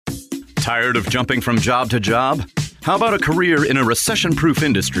Tired of jumping from job to job? How about a career in a recession-proof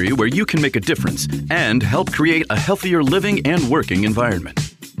industry where you can make a difference and help create a healthier living and working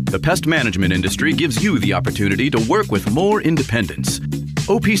environment? The pest management industry gives you the opportunity to work with more independence.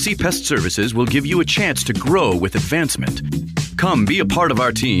 OPC Pest Services will give you a chance to grow with advancement. Come be a part of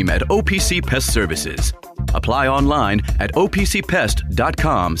our team at OPC Pest Services. Apply online at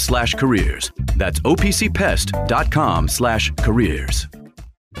opcpest.com/careers. That's opcpest.com/careers.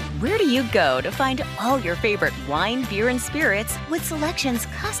 Where do you go to find all your favorite wine, beer, and spirits with selections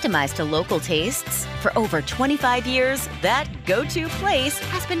customized to local tastes? For over 25 years, that go-to place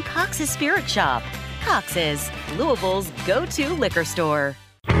has been Cox's Spirit Shop. Cox's, Louisville's go-to liquor store.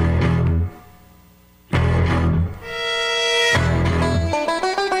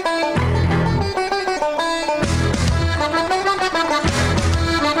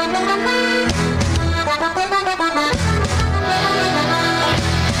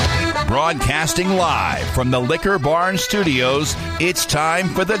 Broadcasting live from the Liquor Barn Studios, it's time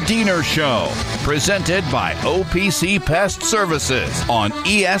for the Deener Show, presented by OPC Pest Services on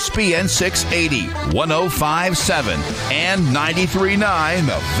ESPN 680, 105.7, and 93.9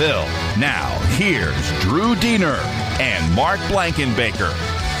 The Ville. Now, here's Drew Deener and Mark Blankenbaker.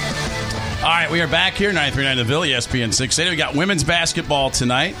 All right, we are back here, 93.9 The Ville, ESPN 680. We got women's basketball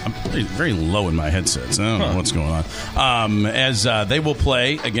tonight. I'm very low in my headset, so I don't know what's going on. As they will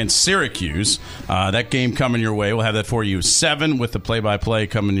play against Syracuse. That game coming your way. We'll have that for you. 7 with the play-by-play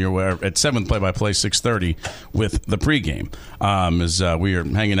coming your way. At 7 play-by-play, 6:30 with the pregame. As we are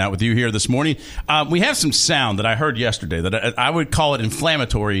hanging out with you here this morning. We have some sound that I heard yesterday that I would call it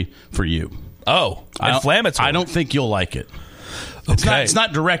inflammatory for you. Oh, inflammatory. I don't think you'll like it. Okay. It's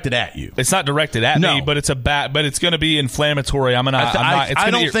not directed at you. It's not directed at me, but it's but it's going to be inflammatory. I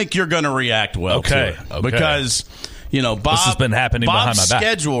don't think you're going to react well to it. Because, Bob, this has been happening behind my back. Bob's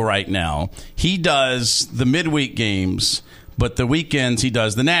schedule right now, he does the midweek games, but the weekends he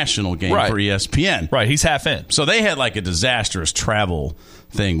does the national game for ESPN. Right, he's half in. So they had like a disastrous travel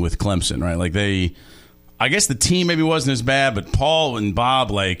thing with Clemson, right? Like I guess the team maybe wasn't as bad, but Paul and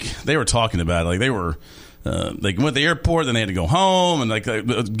Bob, they were talking about it. Like they went to the airport, then they had to go home, and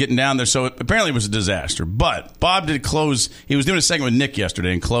getting down there. So apparently it was a disaster. But Bob did close. He was doing a segment with Nick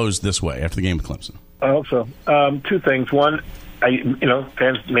yesterday and closed this way after the game with Clemson. I hope so. 2 things. One,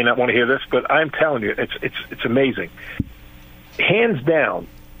 fans may not want to hear this, but I'm telling you, it's amazing. Hands down,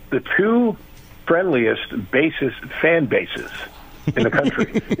 the 2 friendliest fan bases in the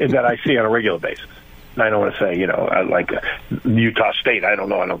country that I see on a regular basis. And I don't want to say, like Utah State. I don't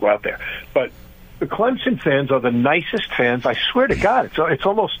know. I don't go out there, but the Clemson fans are the nicest fans. I swear to God, it's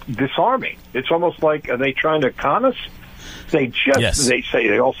almost disarming. It's almost like, are they trying to con us? They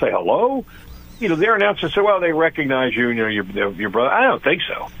all say hello. Their announcers say, well, they recognize you, your brother. I don't think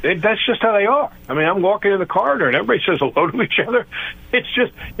so. That's just how they are. I mean, I'm walking in the corridor and everybody says hello to each other.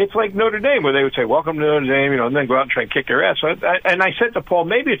 It's like Notre Dame, where they would say, welcome to Notre Dame, and then go out and try and kick their ass. And I said to Paul,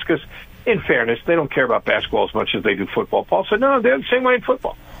 maybe it's because, in fairness, they don't care about basketball as much as they do football. Paul said, no, they're the same way in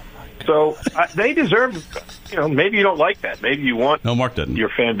football. So they deserve, maybe you don't like that. Maybe you want Mark doesn't. Your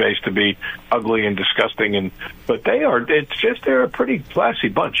fan base to be ugly and disgusting, but they're a pretty classy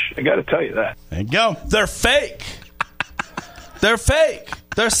bunch. I got to tell you that. There you go. They're fake. They're fake.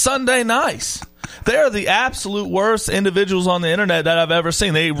 They're Sunday nice. They are the absolute worst individuals on the internet that I've ever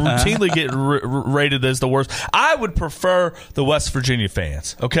seen. They routinely get rated as the worst. I would prefer the West Virginia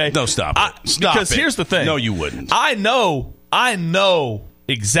fans, okay? No, stop it. Because here's the thing. No, you wouldn't. I know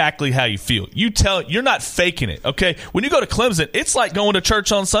exactly how you feel. You're not faking it, okay? When you go to Clemson, it's like going to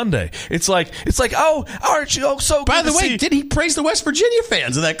church on Sunday. It's like, oh, aren't you so good? By the way, did he praise the West Virginia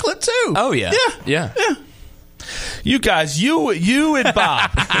fans in that clip too? Oh yeah. Yeah. You guys, you and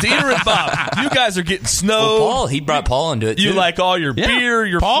Bob, Deener and Bob, you guys are getting snowed. Well, Paul, he brought Paul into it, too. You like all your beer,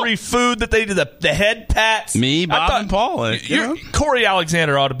 your Paul, free food that they do, the head pats. Me, Bob, and Paul. Corey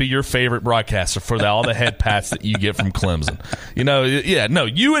Alexander ought to be your favorite broadcaster for all the head pats that you get from Clemson.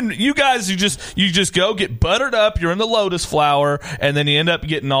 You guys, you just go get buttered up. You're in the lotus flower, and then you end up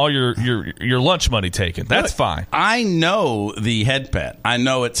getting all your lunch money taken. That's fine. I know the head pat. I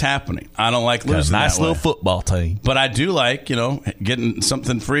know it's happening. I don't like losing nice that little way. Football team. But I do like, getting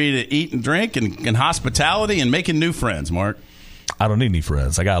something free to eat and drink and hospitality and making new friends, Mark. I don't need any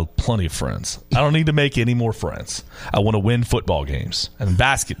friends. I got plenty of friends. I don't need to make any more friends. I want to win football games and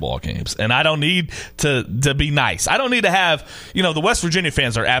basketball games, and I don't need to be nice. I don't need to have, the West Virginia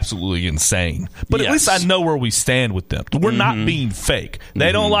fans are absolutely insane, but at least I know where we stand with them. We're not being fake.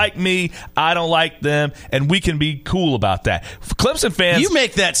 They don't like me. I don't like them, and we can be cool about that. For Clemson fans, you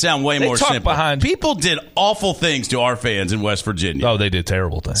make that sound way more simple. People did awful things to our fans in West Virginia. Oh, they did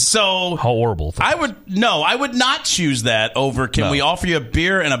terrible things. So horrible things. I would not choose that over. Can we offer you a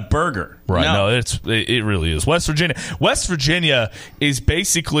beer and a burger? Right. No, it really is. West Virginia is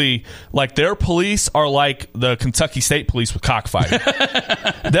basically like their police are like the Kentucky State Police with cockfighting.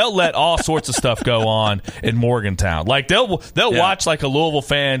 They'll let all sorts of stuff go on in Morgantown. Like they'll watch like a Louisville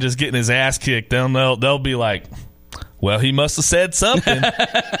fan just getting his ass kicked. They'll be like, well, he must have said something.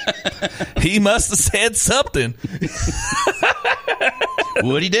 He must have said something.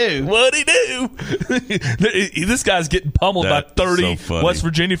 What'd he do? This guy's getting pummeled by 30 West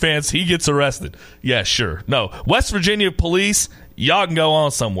Virginia fans. He gets arrested. Yeah, sure. No, West Virginia police, y'all can go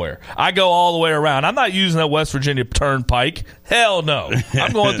on somewhere. I go all the way around. I'm not using that West Virginia turnpike. Hell no.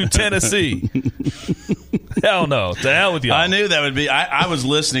 I'm going through Tennessee. Hell no. To hell with y'all. I knew that would be. I was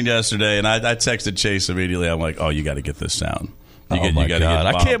listening yesterday, and I texted Chase immediately. I'm like, oh, you got to get this sound. You my God.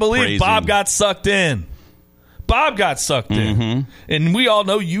 I can't believe Bob got sucked in. And we all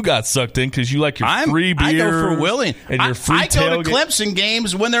know you got sucked in because you like your free beer. I go for Willie. And your free I go to Clemson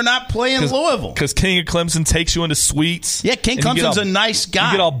games when they're not playing Louisville. Because King of Clemson takes you into suites. Yeah, King Clemson's a nice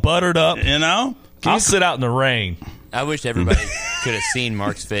guy. You get all buttered up. I'll sit out in the rain. I wish everybody could have seen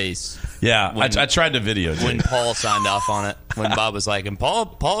Mark's face. Yeah, I tried to video when Paul signed off on it. When Bob was like, and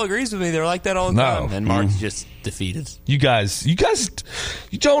Paul agrees with me. They're like that all the time. And Mark's just defeated. You guys, you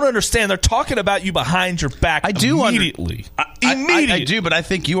don't understand. They're talking about you behind your back. I do immediately. I do, but I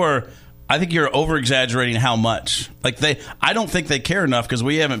think you're over exaggerating how much. Like I don't think they care enough because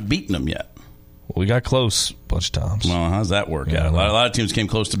we haven't beaten them yet. Well, we got close a bunch of times. Well, how's that work out? A lot of teams came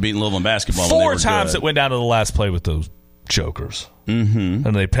close to beating Louisville in basketball. 4 times it went down to the last play with those jokers. And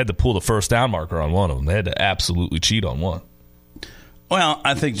they had to pull the first down marker on one of them. They had to absolutely cheat on one. Well,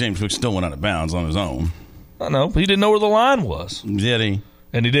 I think James Cook still went out of bounds on his own. I know, but he didn't know where the line was. Did he?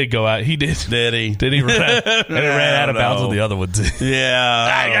 And he did go out. He did. Did he? Did he run out? And he ran out of bounds on the other one, too.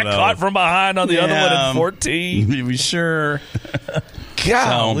 Yeah. I got caught from behind on the other one at 14. You be sure.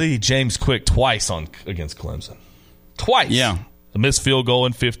 Golly, James Quick twice against Clemson. Twice. Yeah. A missed field goal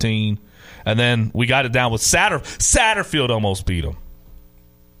in 15. And then we got it down with Satterfield almost beat him.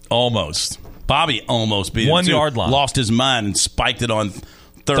 Almost. Bobby almost beat him. 1 yard line. Lost his mind and spiked it on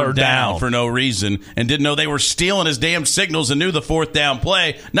third down for no reason and didn't know they were stealing his damn signals and knew the fourth down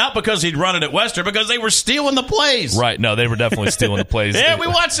play. Not because he'd run it at Western, because they were stealing the plays. Right. No, they were definitely stealing the plays. Yeah, we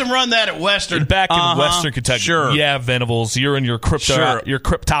watched them run that at Western. Back in Western Kentucky. Sure. Yeah, Venables, you're in your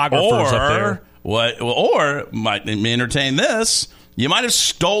cryptographers up there. Or might entertain this. You might have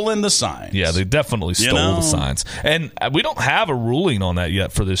stolen the signs. Yeah, they definitely stole the signs. And we don't have a ruling on that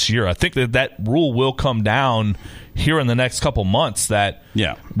yet for this year. I think that rule will come down here in the next couple months. That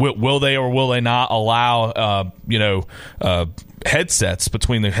will they or will they not allow headsets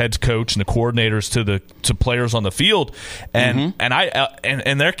between the head coach and the coordinators to players on the field. And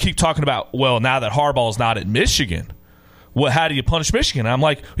and they keep talking about, well, now that Harbaugh's not at Michigan, how do you punish Michigan? And I'm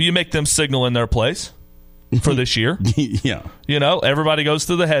like, well, you make them signal in their place for this year. Yeah. Everybody goes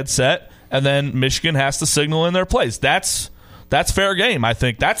to the headset, and then Michigan has to signal in their place. That's fair game. I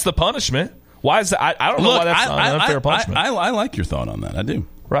think that's the punishment. Why is that? I don't know why that's not an unfair punishment. I like your thought on that. I do.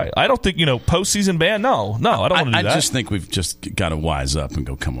 Right. I don't think, postseason ban. No, I don't want to do that. I just think we've just got to wise up and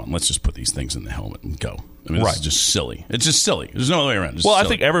go, come on, let's just put these things in the helmet and go. I mean, this is just silly. It's just silly. There's no other way around. I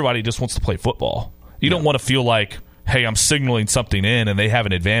think everybody just wants to play football. You don't want to feel like, hey, I'm signaling something in and they have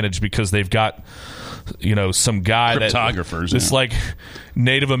an advantage because they've got some guy cryptographers, like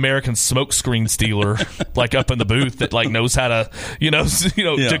Native American smoke screen stealer, like up in the booth that like knows how to,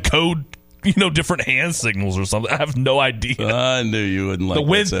 decode, different hand signals or something. I have no idea. I knew you wouldn't like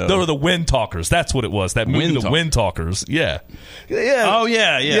the Wind Talkers. That's what it was. That movie, The Wind Talkers. Yeah. Oh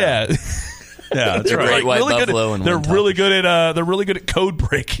yeah. Yeah, that's right. They're really good at code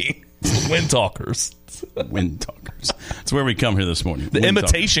breaking. Wind Talkers. Wind Talkers. That's where we come here this morning. The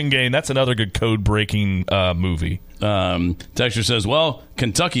Imitation Game. That's another good code breaking movie. Texture says, "Well,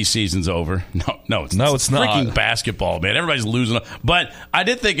 Kentucky season's over." No, it's not. Freaking basketball, man. Everybody's losing. But I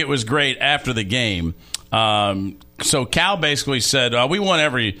did think it was great after the game. So Cal basically said, "We won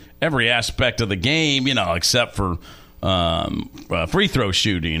every aspect of the game, except for free throw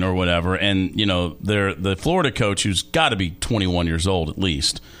shooting or whatever. And, the Florida coach, who's got to be 21 years old at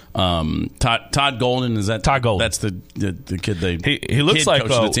least, Todd Golden, is that Todd Golden? That's the kid he looks like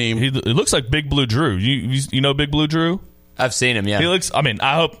the team. He looks like Big Blue Drew. You know Big Blue Drew? I've seen him. Yeah, he looks. I mean,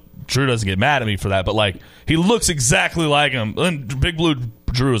 I hope Drew doesn't get mad at me for that, but he looks exactly like him. And Big Blue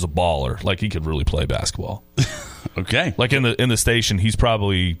Drew is a baller. Like, he could really play basketball. Okay, like in the station, he's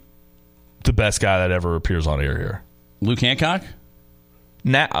probably the best guy that ever appears on air here. Luke Hancock?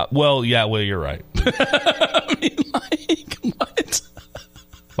 Well, you're right. I mean, what?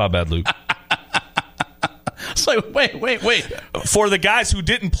 My bad, Luke. So wait. For the guys who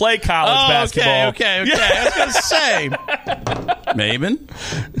didn't play college basketball. Okay. Yeah. I was going to say. Maven,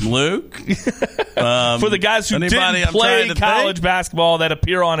 Luke. For the guys who didn't play college basketball that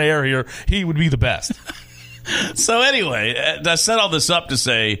appear on air here, he would be the best. So anyway, I set all this up to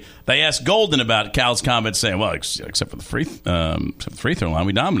say they asked Golden about Cal's comments, saying, "Well, except for the free throw line,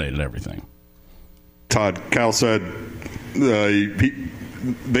 we dominated everything." Todd, Cal said they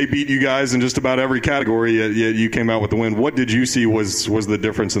beat you guys in just about every category, yet you came out with the win. What did you see was the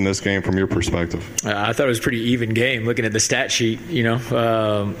difference in this game from your perspective? I thought it was a pretty even game. Looking at the stat sheet,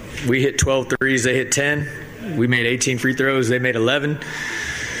 we hit 12 threes, they hit 10. We made 18 free throws, they made 11.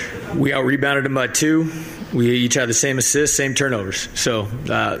 We out-rebounded them by 2. We each had the same assists, same turnovers. So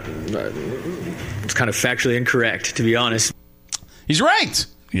it's kind of factually incorrect, to be honest. He's right.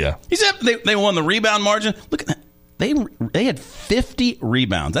 Yeah. They won the rebound margin. Look at that. They had 50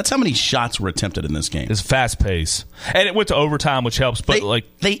 rebounds. That's how many shots were attempted in this game. It's fast pace. And it went to overtime, which helps. But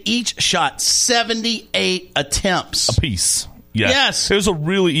they each shot 78 attempts. A piece. Yeah. Yes. It was a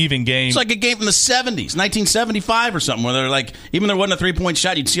really even game. It's like a game from the 70s, 1975 or something, where they're even there wasn't a three-point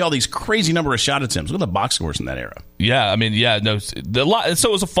shot, you'd see all these crazy number of shot attempts. Look at the box scores in that era. Yeah, I mean, so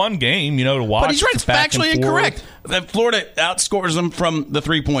it was a fun game, to watch. But he's right. It's factually incorrect. Florida outscores them from the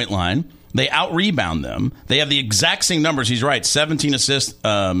three-point line. They out-rebound them. They have the exact same numbers. He's right. 17 assists,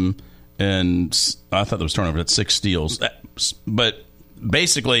 and I thought there was turnover. That's 6 steals. But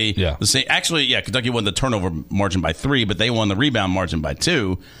basically, the same. Actually, Kentucky won the turnover margin by 3, but they won the rebound margin by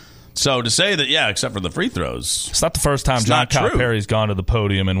 2. So to say that, except for the free throws, it's not the first time John Calipari's gone to the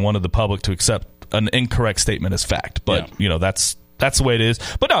podium and wanted the public to accept an incorrect statement as fact. But that's the way it is.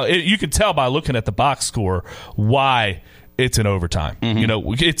 But no, you can tell by looking at the box score why it's in overtime.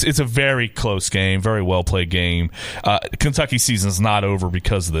 Mm-hmm. It's a very close game, very well played game. Kentucky season's not over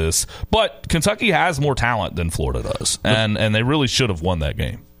because of this, but Kentucky has more talent than Florida does, and they really should have won that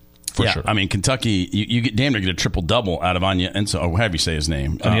game. For sure. I mean, Kentucky, you get damn near get a triple double out of Onyenso, or however you say his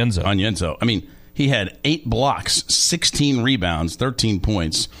name, Onyenso. I mean, he had 8 blocks, 16 rebounds, 13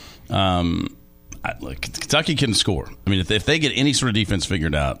 points. Kentucky can score. I mean, if they get any sort of defense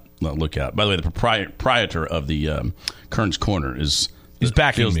figured out, look out. By the way, the proprietor of the Kearns Corner is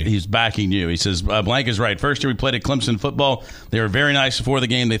backing me. He's backing you. He says, Blank is right. First year we played at Clemson football. They were very nice before the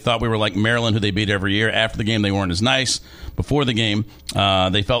game. They thought we were like Maryland, who they beat every year. After the game, they weren't as nice. Before the game,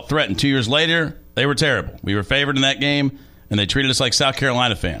 they felt threatened. 2 years later, they were terrible. We were favored in that game, and they treated us like South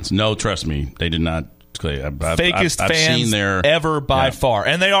Carolina fans. No, trust me, they did not. Fakest fans ever by far,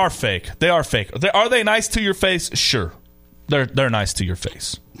 and they are fake. They are fake. Are they nice to your face? Sure, they're nice to your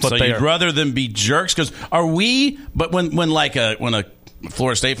face. But so you'd rather them be jerks? Because are we? But when a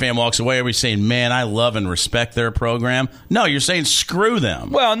Florida State fan walks away, are we saying, man, I love and respect their program? No, you're saying screw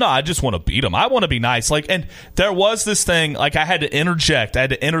them. Well, no, I just want to beat them. I want to be nice. And there was this thing, I had to interject, I had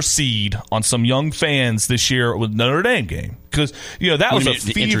to intercede on some young fans this year with Notre Dame game. Because that was a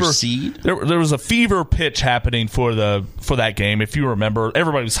fever. There was a fever pitch happening for that game. If you remember,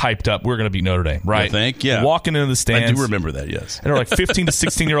 everybody was hyped up. We're going to beat Notre Dame, right? I think, yeah. Walking into the stands. I do remember that, yes. And there were like 15 to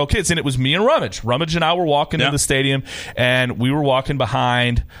 16-year-old kids, and it was me and Rummage. Rummage and I were walking into the stadium, and we were walking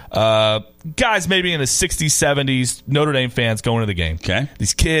behind guys maybe in the 60s, 70s, Notre Dame fans going to the game. Okay.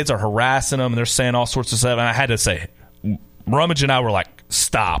 These kids are harassing them, and they're saying all sorts of stuff. And I had to say, Rummage and I were like,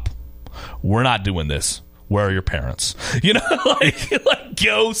 stop. We're not doing this. Where are your parents?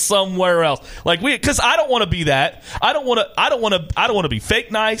 Go somewhere else. Because I don't want to be that. I don't want to be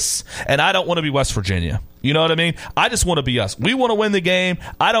fake nice, and I don't want to be West Virginia. You know what I mean? I just want to be us. We want to win the game.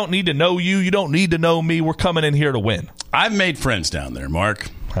 I don't need to know you. You don't need to know me. We're coming in here to win. I've made friends down there, Mark.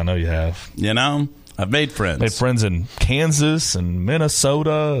 I know you have. I've made friends. Made friends in Kansas and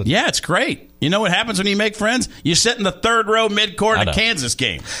Minnesota. Yeah, it's great. You know what happens when you make friends? You sit in the third row midcourt at a Kansas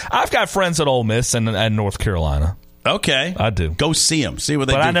game. I've got friends at Ole Miss and North Carolina. Okay, I do. Go see them. See what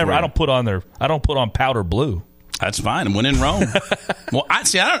they do. But I don't put on powder blue. That's fine. And when in Rome. Well, I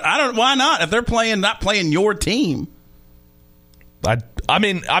don't. Why not? If they're not playing your team. I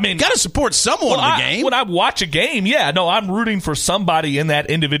mean, got to support someone in the game. When I watch a game, I'm rooting for somebody in that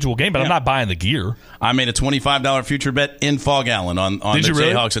individual game, but I'm not buying the gear. I made a $25 future bet in Fog Allen on the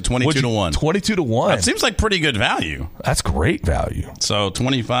Jayhawks at 22-1. 22-1. That seems like pretty good value. That's great value. So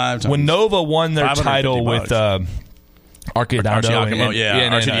 25 times when Nova won their title with Archidiakono,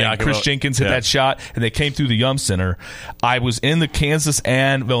 and Chris Jenkins hit that shot, and they came through the Yum Center. I was in the Kansas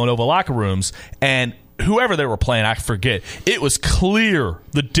and Villanova locker rooms, and whoever they were playing, I forget. It was clear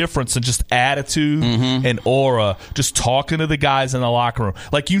the difference in just attitude and aura, just talking to the guys in the locker room.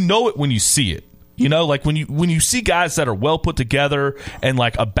 Like, you know it when you see it. You know, like when you see guys that are well put together and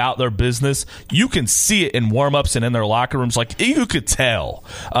like about their business, you can see it in warm-ups and in their locker rooms. Like, you could tell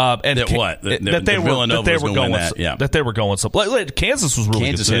that they were going some. Like, Kansas was really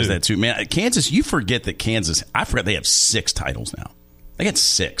Kansas good has that too, man. Kansas, you forget that Kansas. I forgot they have 6 titles now. They got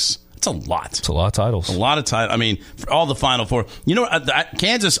 6. It's a lot. It's a lot of titles. A lot of titles. I mean, for all the Final Four. You know,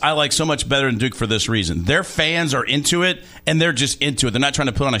 Kansas I like so much better than Duke for this reason. Their fans are into it, and they're just into it. They're not trying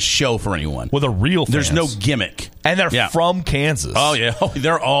to put on a show for anyone. With a real fans. There's no gimmick. And they're from Kansas. Oh, yeah.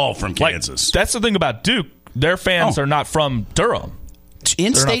 They're all from Kansas. Like, that's the thing about Duke. Their fans are not from Durham.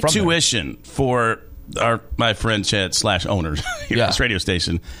 In-state tuition for my friend Chad / owners here at this radio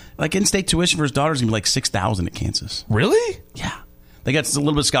station. Like, in-state tuition for his daughter's going to be like $6,000 at Kansas. Really? Yeah. They got a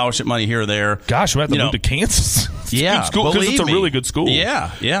little bit of scholarship money here or there. Gosh, we have to move to Kansas. Yeah, because it's a really good school.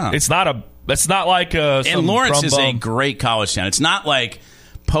 Yeah. It's not like and Lawrence is a great college town. It's not like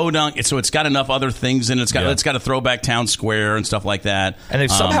Podunk. So it's got enough other things in it. It's got a throwback town square and stuff like that. And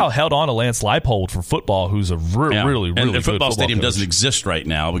they've somehow held on to Lance Leipold for football, who's a really and the good football stadium coach. doesn't exist right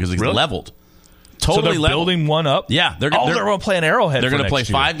now because it's leveled. Totally so they're building one up. Yeah, they're going to play in Arrowhead. They're going to play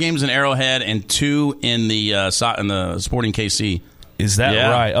 5 games in Arrowhead and 2 in the Sporting KC. Is that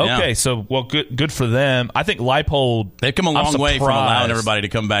right? Okay, so good for them. I think Leipold. They've come a long way from allowing everybody to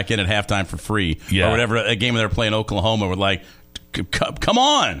come back in at halftime for free or whatever. A game they were playing Oklahoma were like, come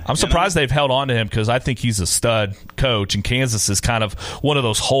on. I'm surprised they've held on to him because I think he's a stud coach, and Kansas is kind of one of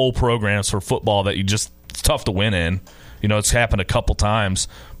those whole programs for football that it's tough to win in. You know, it's happened a couple times.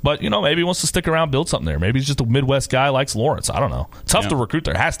 But, you know, maybe he wants to stick around, build something there. Maybe he's just a Midwest guy, likes Lawrence. I don't know. Tough to recruit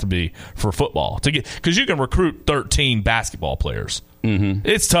there. Has to be for football. Because you can recruit 13 basketball players. Mm-hmm.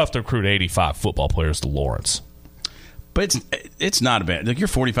 It's tough to recruit 85 football players to Lawrence. But it's not a bad. Like, you're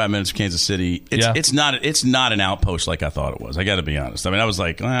 45 minutes from Kansas City. It's not an outpost like I thought it was. I got to be honest. I mean, I was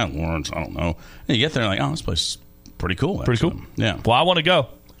like, Lawrence, I don't know. And you get there and like, this place is pretty cool. Actually. Pretty cool. Yeah. Well, I want to go.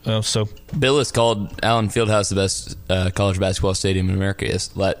 Billis called Allen Fieldhouse the best college basketball stadium in America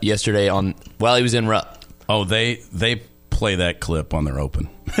yesterday while he was in Rupp. Oh, they play that clip on their open.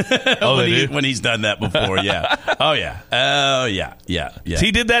 When he's done that before, yeah. Oh yeah.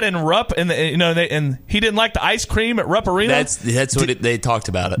 He did that in Rupp, and and he didn't like the ice cream at Rupp Arena. That's what they talked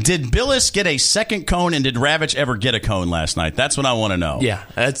about it. Did Billis get a second cone, and did Ravitch ever get a cone last night? That's what I want to know. Yeah,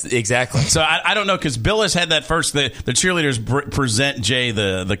 that's exactly. So I don't know, because Billis had that first. The cheerleaders present Jay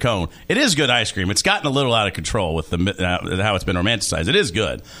the cone. It is good ice cream. It's gotten a little out of control with how it's been romanticized. It is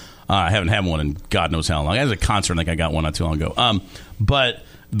good. I haven't had one in God knows how long. I had a concert, I think I got one not too long ago. But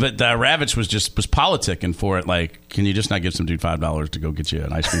Ravitch was politicking for it. Like, can you just not give some dude $5 to go get you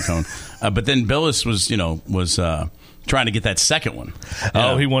an ice cream cone? But then Billis was trying to get that second one.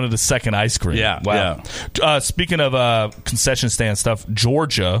 He wanted a second ice cream. Yeah. Wow. Yeah. Speaking of concession stand stuff,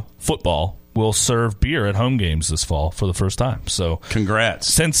 Georgia football will serve beer at home games this fall for the first time. So congrats.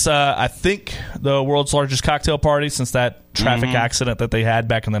 Since I think the world's largest cocktail party, since that traffic accident that they had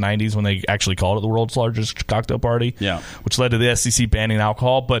back in the 90s when they actually called it the world's largest cocktail party, which led to the SEC banning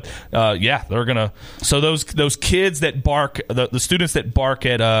alcohol. But they're gonna. So those kids that bark, the students that bark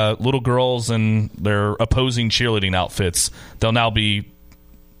at little girls and their opposing cheerleading outfits, they'll now be.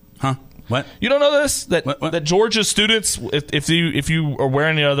 What? You don't know this? That what? That Georgia students, if you are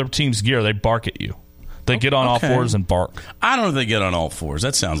wearing the other team's gear, they bark at you. They get on all fours and bark. I don't know if they get on all fours.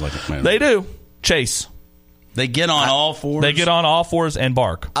 That sounds like a man. They do. Chase. They get on all fours? They get on all fours and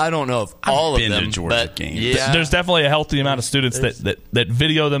bark. I don't know if all of them. I've been to Georgia games. Yeah. There's definitely a healthy amount of students that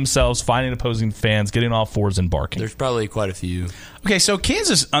video themselves finding opposing fans, getting off fours and barking. There's probably quite a few. Okay, so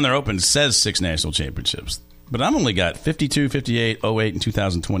Kansas on their open says 6 national championships, but I've only got 52, 58, 08, and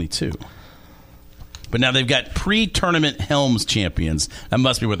 2022. But now they've got pre-tournament Helms champions. That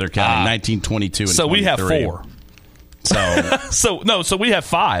must be what they're counting, 1922 and so 23. We have 4. So we have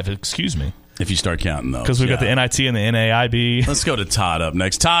 5, excuse me. If you start counting those. Because we've got the NIT and the NAIB. Let's go to Todd up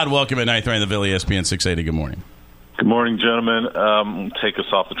next. Todd, welcome at 9th Rain, the Philly, ESPN 680. Good morning. Good morning, gentlemen. Take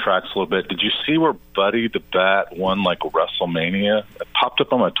us off the tracks a little bit. Did you see where Buddy the Bat won like WrestleMania? It popped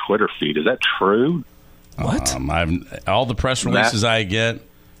up on my Twitter feed. Is that true? What? All the press releases I get,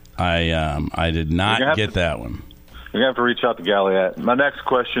 I did not get that one. You're going to have to reach out to Galliat. My next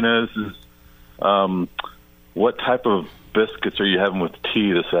question is what type of biscuits are you having with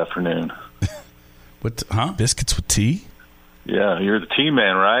tea this afternoon? What? Huh? Biscuits with tea? Yeah, you're the tea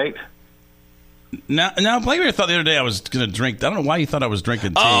man, right? Now, Blake thought the other day I was going to drink. I don't know why you thought I was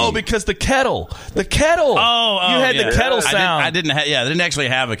drinking tea. Oh, because the kettle. The kettle. Oh, you had the kettle sound. I didn't actually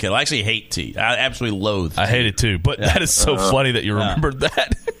have a kettle. I actually hate tea. I absolutely loathe tea. I hate it too. But that is so funny that you remembered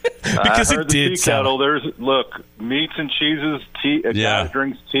that. Because it did sound. Look, meats and cheeses. Tea. A guy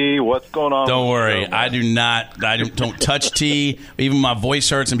drinks tea. What's going on? Don't worry. I do not. I don't touch tea. Even my voice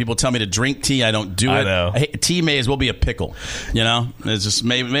hurts and people tell me to drink tea. I don't do it. I know. Tea may as well be a pickle. You know, it's just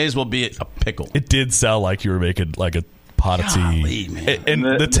may as well be a pickle. It did sound like you were making like a pot of tea. And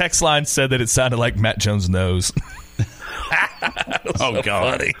the text line said that it sounded like Matt Jones' nose. Oh,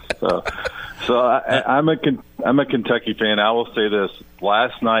 God. So I'm a Kentucky fan. I will say this: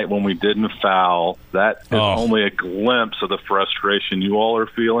 last night when we didn't foul, that is only a glimpse of the frustration you all are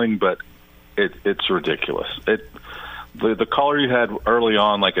feeling, but it's ridiculous. The caller you had early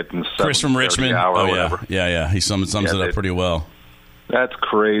on, like at the Chris from Richmond, hour or whatever. Yeah, he sums it up pretty well. That's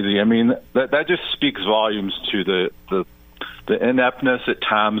crazy. I mean, that just speaks volumes to the ineptness at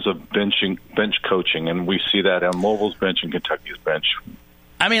times of bench coaching, and we see that on Louisville's bench and Kentucky's bench.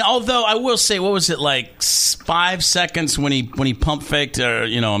 I mean, although I will say, what was it, like 5 seconds when he pump faked?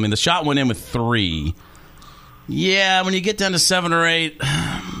 The shot went in with 3. Yeah, when you get down to 7 or 8,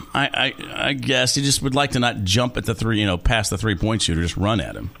 I guess you just would like to not jump at the 3, past the 3-point shooter, just run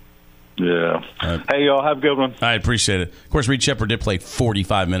at him. Yeah. Hey, y'all, have a good one. I appreciate it. Of course, Reed Shepard did play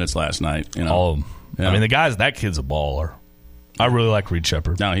 45 minutes last night. I mean, that kid's a baller. I really like Reed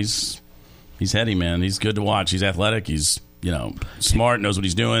Shepard. No, he's heady, man. He's good to watch. He's athletic. He's smart, knows what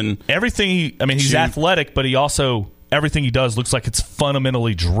he's doing. He's athletic, but he also, everything he does looks like it's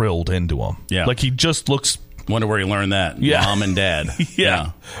fundamentally drilled into him. Yeah. Like he just looks. Wonder where he learned that. Yeah. Mom and dad.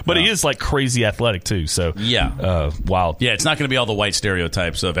 Yeah. But he is like crazy athletic too. So wild. Yeah, it's not going to be all the white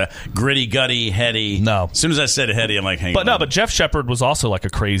stereotypes of gritty, gutty, heady. No. As soon as I said heady, I'm like, hang on. But Jeff Shepard was also like a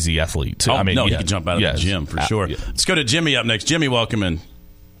crazy athlete too. He could jump out of the gym for sure. Yeah. Let's go to Jimmy up next. Jimmy, welcome in.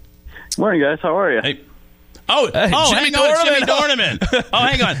 Morning, guys. How are you? Hey. Jimmy Dorneman. Oh,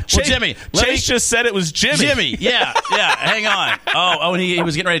 hang on. Well, Jimmy. Chase just said it was Jimmy. Jimmy, yeah. Hang on. And he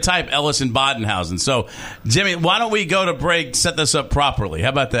was getting ready to type Ellis and Bodenhausen. So, Jimmy, why don't we go to break, set this up properly? How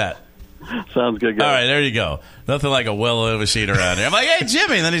about that? Sounds good, guys. All right, there you go. Nothing like a well-over sheet around here. I'm like, hey,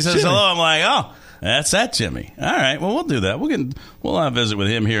 Jimmy. And then he says hello. I'm like, oh, that's that Jimmy. All right, well, we'll do that. We'll visit with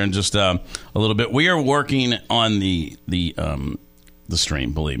him here in just a little bit. We are working on the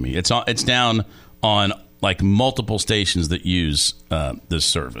stream, believe me. It's down on like multiple stations that use this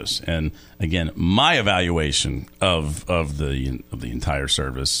service, and again, my evaluation of the entire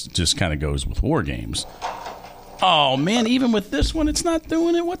service just kind of goes with War Games. Oh man, even with this one, it's not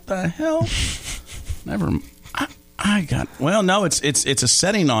doing it. What the hell? Never. No, it's a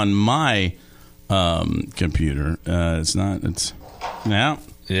setting on my computer. It's not. It's now.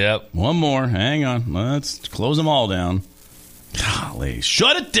 Yep. One more. Hang on. Let's close them all down. Golly,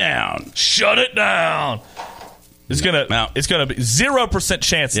 shut it down. Shut it down. It's gonna be 0%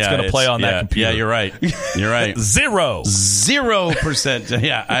 chance it's gonna play on that computer. Yeah, you're right. 0%.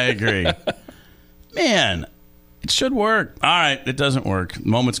 Yeah, I agree. Man, it should work. All right, it doesn't work.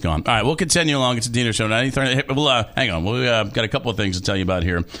 Moment's gone. All right, we'll continue along. It's a Deener show. Hang on. We've got a couple of things to tell you about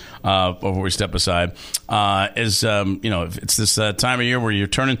here before we step aside. It's this time of year where you're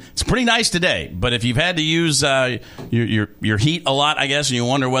turning. It's pretty nice today, but if you've had to use your heat a lot, I guess, and you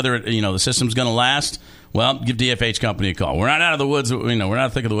wonder whether the system's going to last, well, give DFH Company a call. We're not out of the woods. We're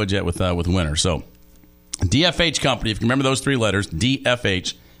not thick of the woods yet with winter. So, DFH Company. If you remember those 3 letters,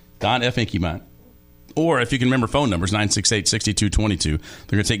 DFH, Don F. Inkyman. Or if you can remember phone numbers, 968-6222. They're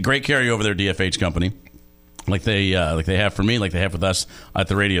going to take great care of you over there, DFH Company, like they have for me, like they have with us at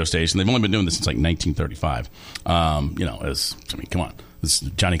the radio station. They've only been doing this since like 1935. Come on. This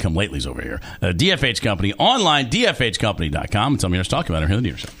Johnny Come Lately's over here. DFH Company, online, dfhcompany.com. And tell me let's talk about it here on the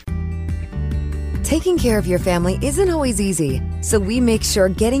Deener Show. Taking care of your family isn't always easy, so we make sure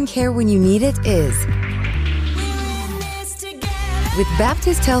getting care when you need it is. With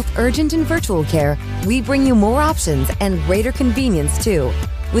Baptist Health Urgent and Virtual Care, we bring you more options and greater convenience, too.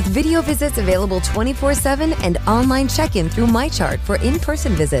 With video visits available 24/7 and online check-in through MyChart for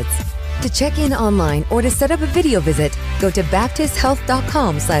in-person visits. To check in online or to set up a video visit, go to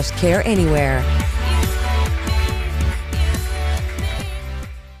baptisthealth.com/careanywhere.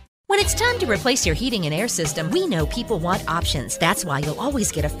 When it's time to replace your heating and air system, we know people want options. That's why you'll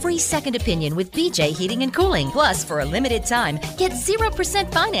always get a free second opinion with BJ Heating and Cooling. Plus, for a limited time, get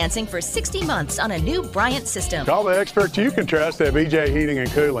 0% financing for 60 months on a new Bryant system. Call the experts you can trust at BJ Heating and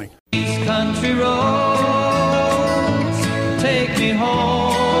Cooling. These country roads take me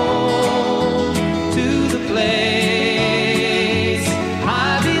home to the place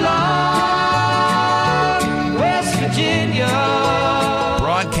I belong, West Virginia.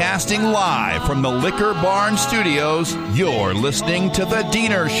 Broadcasting live from the Liquor Barn Studios, you're listening to The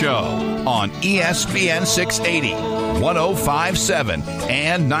Deener Show on ESPN 680, 105.7,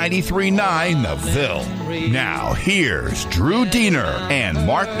 and 93.9 The Ville. Now, here's Drew Deener and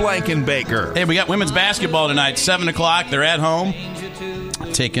Mark Blankenbaker. Hey, we got women's basketball tonight, 7 o'clock. They're at home,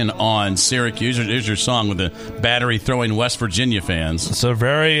 taking on Syracuse. Here's your song with the battery throwing West Virginia fans. So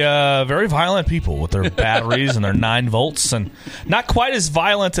very violent people with their batteries and their 9 volts, and not quite as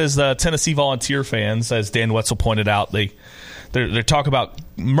violent as the Tennessee Volunteer fans, as Dan Wetzel pointed out. They talk about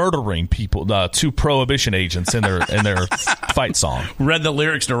murdering people, 2 prohibition agents in their fight song. Read the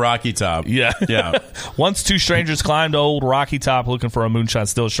lyrics to Rocky Top. Yeah. Once 2 strangers climbed old Rocky Top looking for a moonshine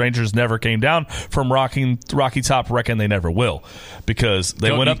still. Strangers never came down from Rocky Top, reckon they never will. Because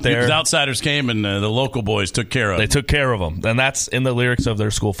they went up there. The outsiders came and the local boys took care of them. They took care of them. And that's in the lyrics of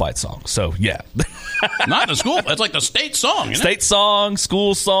their school fight song. So, yeah. Not the school. That's like the state song. State song,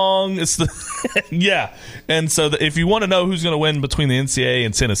 school song. It's the yeah. And so if you want to know who's going to win between the NCAA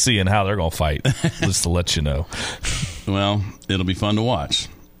and Tennessee and how they're going to fight, just to let you know. Well, it'll be fun to watch.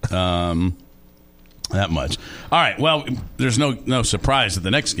 That much. All right. Well, there's no surprise at the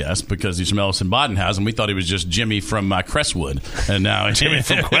next guest because he's from Ellison Bodenhausen. We thought he was just Jimmy from Crestwood, and now Jimmy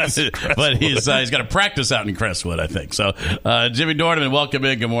from Crestwood. But he's got to practice out in Crestwood, I think. So, Jimmy Dorneman, welcome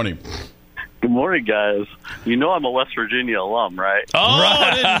in. Good morning. Good morning, guys. You know I'm a West Virginia alum, right? Oh,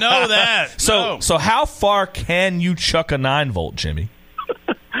 right. I didn't know that. So how far can you chuck a 9 volt, Jimmy?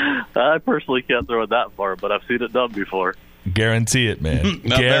 I personally can't throw it that far, but I've seen it done before. Guarantee it, man.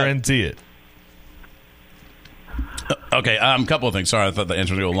 Guarantee it. Okay, a couple of things. Sorry, I thought the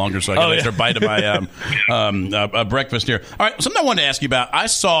answer was going to go longer, so I got to bite of my breakfast here. All right, something I wanted to ask you about. I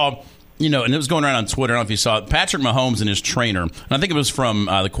saw, and it was going around on Twitter. I don't know if you saw it. Patrick Mahomes and his trainer, and I think it was from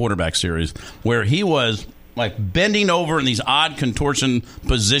the quarterback series, where he was like bending over in these odd contortion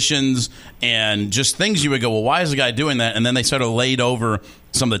positions and just things you would go, well, why is the guy doing that? And then they sort of laid over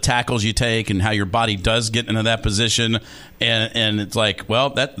some of the tackles you take and how your body does get into that position. And it's like,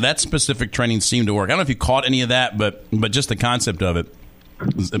 well, that specific training seemed to work. I don't know if you caught any of that, but just the concept of it.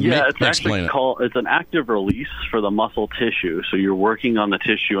 Yeah, it's actually it's an active release for the muscle tissue. So you're working on the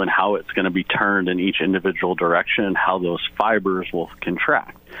tissue and how it's going to be turned in each individual direction and how those fibers will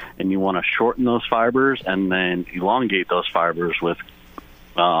contract. And you want to shorten those fibers and then elongate those fibers with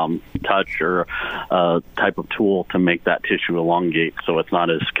touch or type of tool to make that tissue elongate so it's not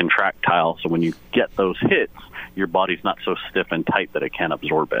as contractile. So when you get those hits, your body's not so stiff and tight that it can't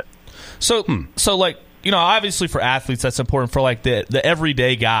absorb it. So like, obviously for athletes, that's important. For like the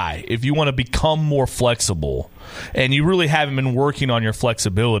everyday guy, if you want to become more flexible and you really haven't been working on your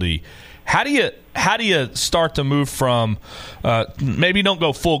flexibility, how do you start to move from maybe don't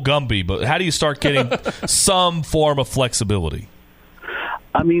go full Gumby, but how do you start getting some form of flexibility?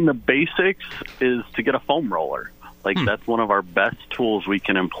 I mean, the basics is to get a foam roller. That's one of our best tools we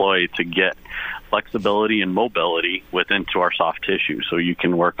can employ to get flexibility and mobility into our soft tissue. So you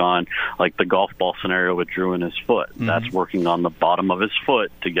can work on, like the golf ball scenario with Drew and his foot. Mm-hmm. That's working on the bottom of his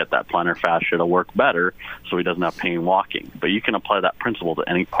foot to get that plantar fascia to work better so he doesn't have pain walking. But you can apply that principle to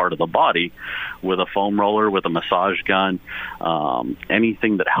any part of the body with a foam roller, with a massage gun,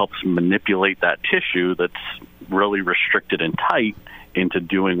 anything that helps manipulate that tissue that's really restricted and tight into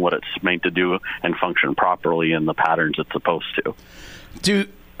doing what it's meant to do and function properly in the patterns it's supposed to.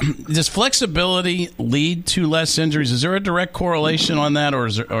 Does flexibility lead to less injuries? Is there a direct correlation on that, or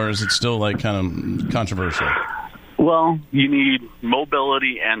is it still like kind of controversial? Well, you need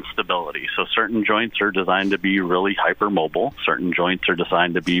mobility and stability. So certain joints are designed to be really hypermobile. Certain joints are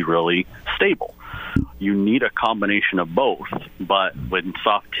designed to be really stable. You need a combination of both. But when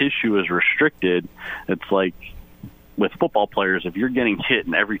soft tissue is restricted, it's like with football players, if you're getting hit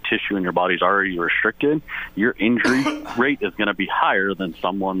and every tissue in your body is already restricted, your injury rate is going to be higher than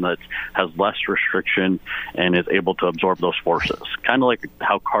someone that has less restriction and is able to absorb those forces. Kind of like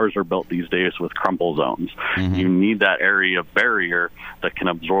how cars are built these days with crumple zones. Mm-hmm. You need that area of barrier that can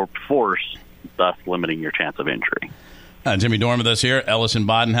absorb force, thus limiting your chance of injury. Jimmy Dorn with us here, Ellison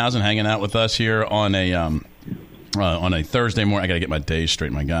Bodenhausen hanging out with us here on a Thursday morning. I got to get my days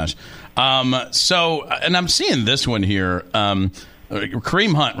straight, my gosh. And I'm seeing this one here.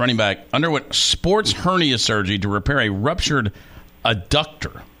 Kareem Hunt, running back, underwent sports hernia surgery to repair a ruptured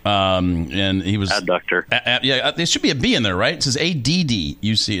adductor. And he was adductor. There should be a B in there, right? It says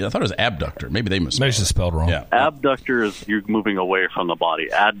ADDUC. I thought it was abductor. Maybe they must. Maybe it's spelled wrong. Yeah. Abductor is you're moving away from the body.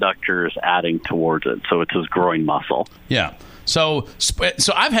 Adductor is adding towards it, so it's his groin muscle. Yeah. So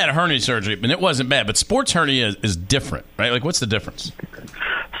I've had a hernia surgery, and it wasn't bad. But sports hernia is different, right? Like, what's the difference?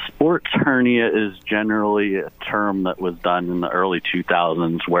 Sports hernia is generally a term that was done in the early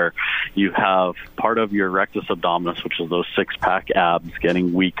 2000s where you have part of your rectus abdominis, which is those six-pack abs,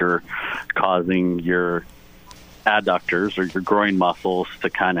 getting weaker, causing your adductors or your groin muscles to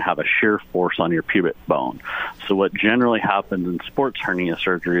kind of have a shear force on your pubic bone. So what generally happens in sports hernia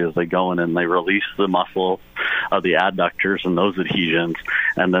surgery is they go in and they release the muscle of the adductors and those adhesions,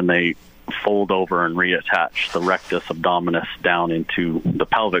 and then they fold over and reattach the rectus abdominis down into the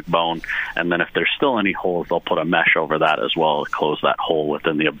pelvic bone, and then if there's still any holes, they'll put a mesh over that as well to close that hole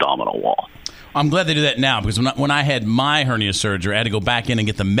within the abdominal wall. I'm glad they do that now, because when I had my hernia surgery, I had to go back in and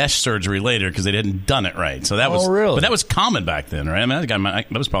get the mesh surgery later because they hadn't done it right. So that was really? But that was common back then, right? I mean,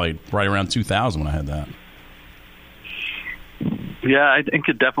 that was probably right around 2000 when I had that. Yeah, I think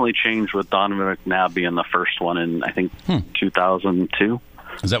it definitely changed with Donovan McNabb being the first one in, I think, 2002.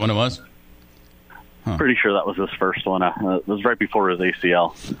 Is that when it was? Huh. Pretty sure that was his first one. It was right before his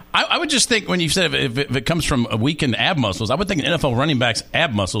ACL. I would just think when you said if it comes from a weakened ab muscles, I would think an NFL running back's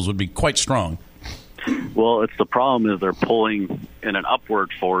ab muscles would be quite strong. Well, it's the problem is they're pulling in an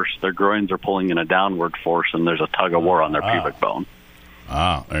upward force. Their groins are pulling in a downward force, and there's a tug of war on their pubic bone.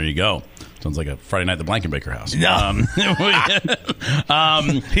 Ah, there you go. Sounds like a Friday night at the Blankenbaker house. No.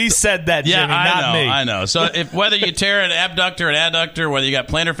 He said that, Jimmy, not me. I know. So whether you tear an abductor, an adductor, whether you got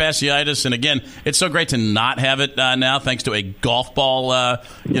plantar fasciitis, and again, it's so great to not have it now thanks to a golf ball,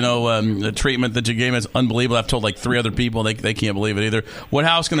 treatment that you gave. It's unbelievable. I've told like 3 other people. They can't believe it either. What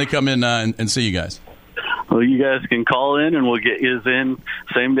house can they come in and see you guys? Well, you guys can call in, and we'll get you in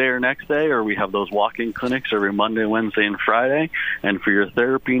same day or next day, or we have those walk-in clinics every Monday, Wednesday, and Friday. And for your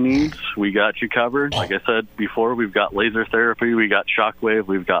therapy needs, we got you covered. Like I said before, we've got laser therapy, we got shockwave,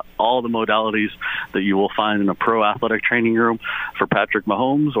 we've got all the modalities that you will find in a pro athletic training room for Patrick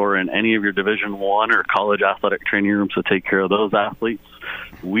Mahomes or in any of your Division I or college athletic training rooms to take care of those athletes.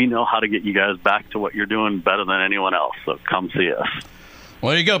 We know how to get you guys back to what you're doing better than anyone else, so come see us.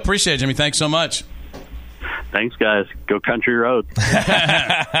 Well, there you go. Appreciate it, Jimmy. Thanks so much. Thanks, guys. Go Country Road.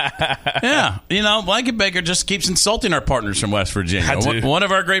 Yeah. Blankenbaker just keeps insulting our partners from West Virginia. One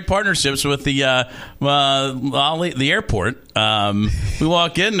of our great partnerships with the airport. We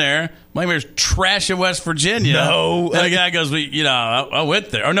walk in there. Blankenbaker's trash in West Virginia. No. And the guy goes, I went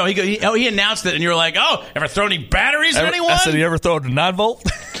there. Or no, he announced it, and you were like, oh, ever throw any batteries at anyone? I said, you ever throw it a 9-volt?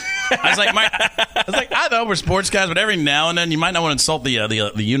 I was like, I know we're sports guys, but every now and then you might not want to insult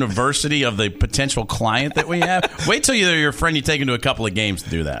the university of the potential client that we have. Wait till your friend you take into a couple of games to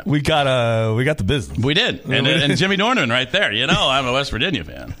do that. We got the business. We did, and Jimmy Dornan right there. I'm a West Virginia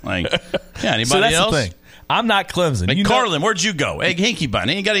fan. Like, yeah, anybody so that's else? The thing. I'm not Clemson. Hey, Carlin, where'd you go? Hey, Hinky Bun,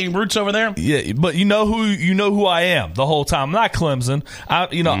 you got any roots over there? Yeah, but you know who I am the whole time. I'm not Clemson.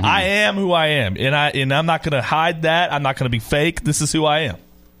 I am who I am, and I'm not going to hide that. I'm not going to be fake. This is who I am.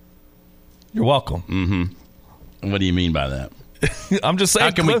 You're welcome. Mm-hmm. What do you mean by that? I'm just saying.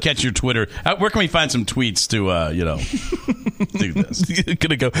 How can we catch your Twitter? Where can we find some tweets to, do this? You're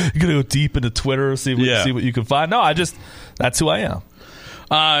gonna go deep into Twitter, see what you can find. No, that's who I am.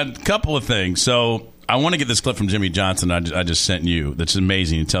 A couple of things. So I want to get this clip from Jimmy Johnson. I just sent you. That's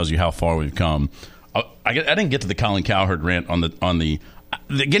amazing. It tells you how far we've come. I didn't get to the Colin Cowherd rant on the.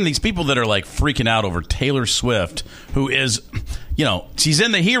 Again, these people that are like freaking out over Taylor Swift, who is, she's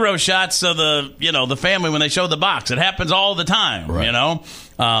in the hero shots of the family when they show the box. It happens all the time, right.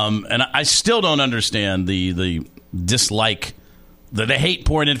 And I still don't understand the dislike, the hate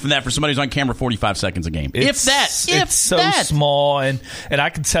pouring in from that for somebody who's on camera 45 seconds a game. It's so small, and I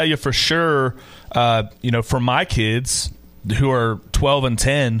can tell you for sure, for my kids who are 12 and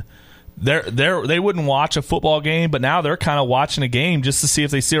 10. They wouldn't watch a football game, but now they're kind of watching a game just to see if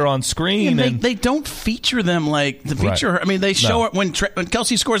they see her on screen. Yeah, they don't feature them like the feature her. I mean, they show her when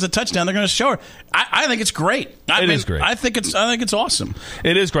Kelsey scores a touchdown. They're going to show her. I think it's great. It is great. I think it's awesome.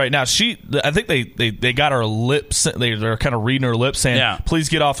 It is great. Now I think they got her lips. They're kind of reading her lips, saying, "Please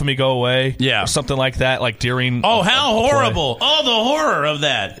get off of me, go away," or something like that. Like during how horrible! Play. Oh, the horror of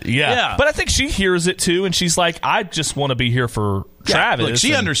that. Yeah, but I think she hears it too, and she's like, "I just want to be here for Travis. Look,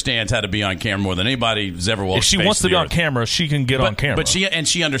 she understands how to be on camera more than anybody's ever walked. If she wants to be on camera, she can get on camera. But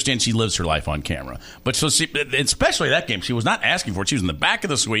she understands she lives her life on camera. But so especially that game, she was not asking for it. She was in the back of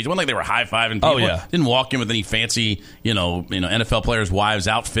the suite. It wasn't like they were high-fiving people. Oh, yeah. Didn't walk in with any fancy, NFL players' wives'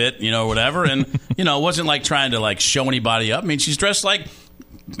 outfit, or whatever. And, it wasn't like trying to like show anybody up. I mean, she's dressed like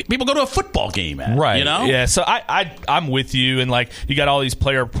people go to a football game at, right? Yeah. So I'm with you, and like you got all these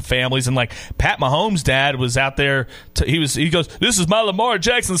player families, and like Pat Mahomes' dad was out there. He goes, "This is my Lamar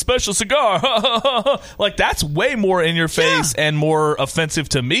Jackson special cigar." Like that's way more in your face and more offensive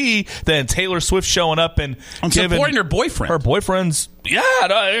to me than Taylor Swift showing up and supporting her boyfriend. Her boyfriend's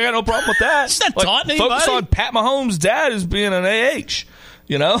I got no problem with that. It's not taunting anybody. Focus on Pat Mahomes' dad as being an AH.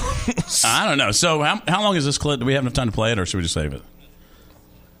 I don't know. So how long is this clip? Do we have enough time to play it, or should we just save it?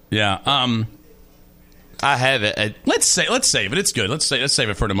 Yeah, I have it. Let's save it. It's good. Let's save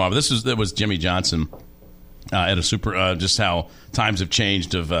it for tomorrow. That was Jimmy Johnson at a super. Just how times have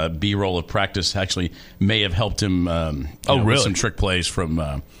changed. Of B-roll of practice actually may have helped him. Really? With some trick plays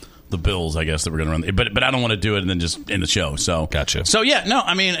from the Bills, I guess that we're going to run. But I don't want to do it and then just end the show. So gotcha. So yeah, no,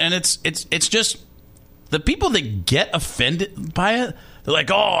 I mean, and it's just the people that get offended by it. They're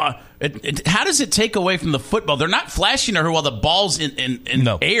like, how does it take away from the football? They're not flashing at her while the ball's in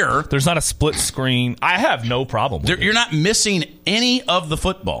air. There's not a split screen. I have no problem with it. You're not missing any of the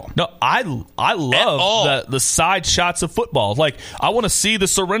football. No, I love the side shots of football. Like, I want to see the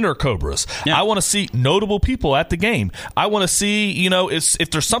surrender cobras. Yeah. I want to see notable people at the game. I want to see,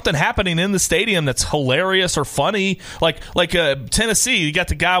 if there's something happening in the stadium that's hilarious or funny, like Tennessee, you got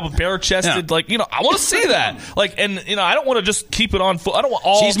the guy with bare-chested, I want to see that. I don't want to just keep it on foot. I don't want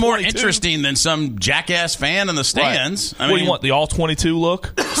all She's more 22. Interesting than some jackass fan in the stands. Right. What do you want? The all 22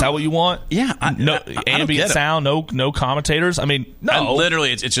 look? Is that what you want? Yeah. No ambient sound, no commentators. I mean, no.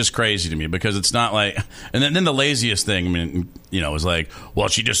 Literally, it's just crazy to me because it's not like. And then the laziest thing, is like, well,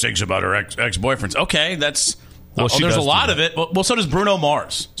 she just thinks about her ex-boyfriends. Okay, that's. Well, there's a lot of it. Well, so does Bruno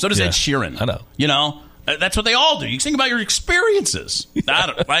Mars. So does Ed Sheeran. I know. That's what they all do. You think about your experiences.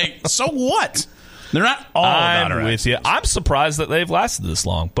 So what? They're not all about her. I'm with you. I'm surprised that they've lasted this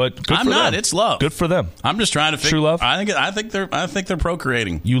long, but good I'm for not. them. It's love. Good for them. I'm just trying to figure. True love. I think they're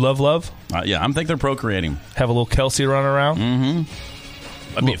procreating. You love? Yeah, I think they're procreating. Have a little Kelsey run around.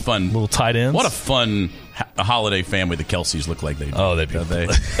 Mm-hmm. That'd be fun. Little tight ends. What a fun holiday family the Kelseys look like they do. Oh, they'd be.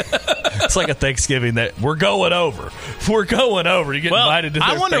 It's like a Thanksgiving that we're going over. You get invited to their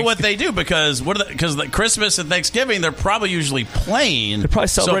I wonder what they do because Christmas and Thanksgiving they're probably usually playing. They're probably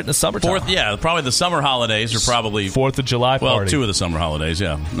celebrating the summertime. Probably the summer holidays are probably 4th of July party. Well, 2 of the summer holidays,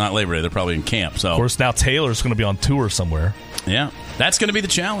 not Labor Day. They're probably in camp. So of course now Taylor's going to be on tour somewhere. Yeah, that's going to be the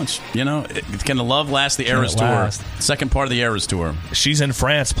challenge. Can the love last the Eras Tour? Second part of the Eras Tour. She's in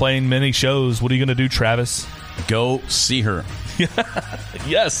France playing many shows. What are you going to do, Travis? Go see her.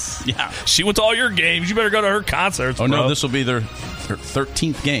 Yes. Yeah. She went to all your games. You better go to her concerts. Oh, no, this will be their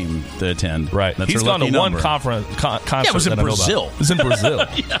 13th game to attend. Right. That's He's gone to one concert. Yeah, it was in Brazil. It was in Brazil.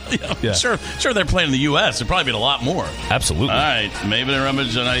 Yeah. Sure, they're playing in the U.S. There'll probably be a lot more. Absolutely. All right. Maybe they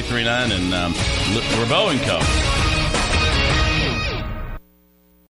rummage on 93.9 and Rabeau & Co.